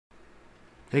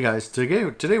Hey guys,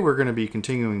 today we're going to be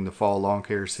continuing the fall lawn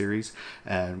care series,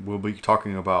 and we'll be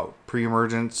talking about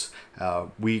pre-emergence,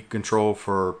 weed control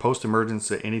for post-emergence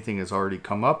that anything has already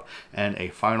come up, and a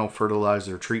final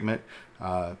fertilizer treatment.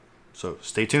 So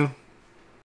stay tuned.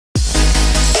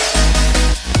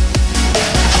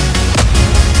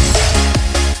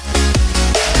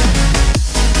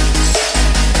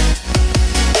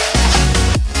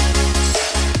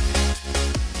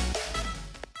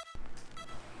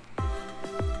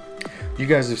 You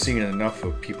guys have seen enough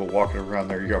of people walking around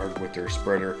their yard with their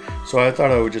spreader, so I thought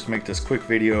I would just make this quick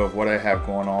video of what I have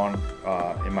going on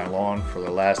in my lawn for the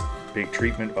last big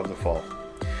treatment of the fall.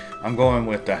 I'm going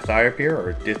with dithiopyr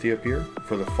or dithiopyr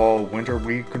for the fall winter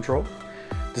weed control.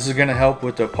 This is going to help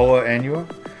with the Poa annua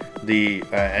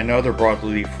and other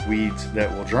broadleaf weeds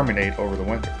that will germinate over the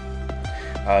winter.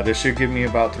 This should give me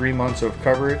about 3 months of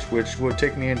coverage, which would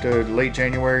take me into late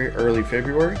January, early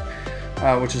February.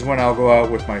 Which is when I'll go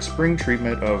out with my spring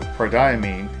treatment of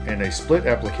prodiamine in a split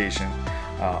application,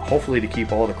 hopefully to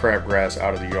keep all the crabgrass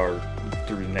out of the yard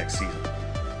through the next season.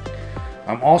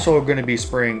 I'm also going to be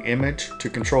spraying Image to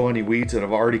control any weeds that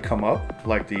have already come up,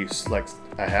 like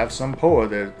I have some Poa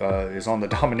that is on the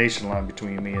domination line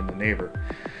between me and the neighbor.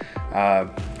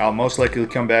 I'll most likely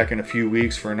come back in a few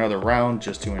weeks for another round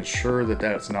just to ensure that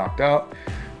that's knocked out,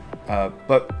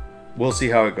 but we'll see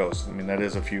how it goes. I mean, that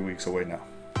is a few weeks away now.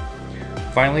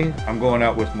 Finally, I'm going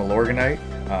out with Milorganite,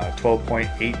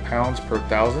 12.8 pounds per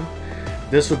thousand.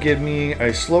 This will give me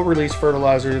a slow release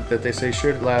fertilizer that they say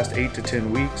should last 8 to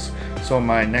 10 weeks. So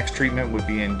my next treatment would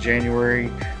be in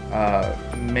January,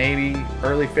 maybe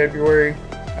early February,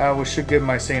 which should give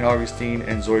my St. Augustine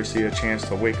and Zoysia a chance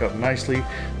to wake up nicely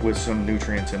with some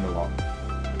nutrients in the lawn.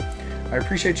 I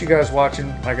appreciate you guys watching.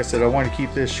 Like I said, I want to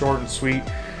keep this short and sweet.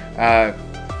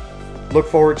 Look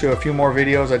forward to a few more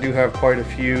videos. I do have quite a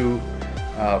few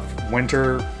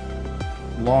winter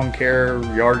lawn care,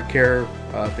 yard care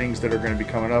things that are going to be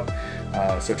coming up,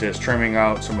 such as trimming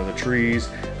out some of the trees,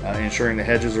 ensuring the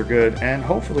hedges are good, and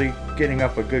hopefully getting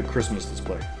up a good Christmas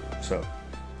display. So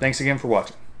thanks again for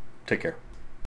watching. Take care.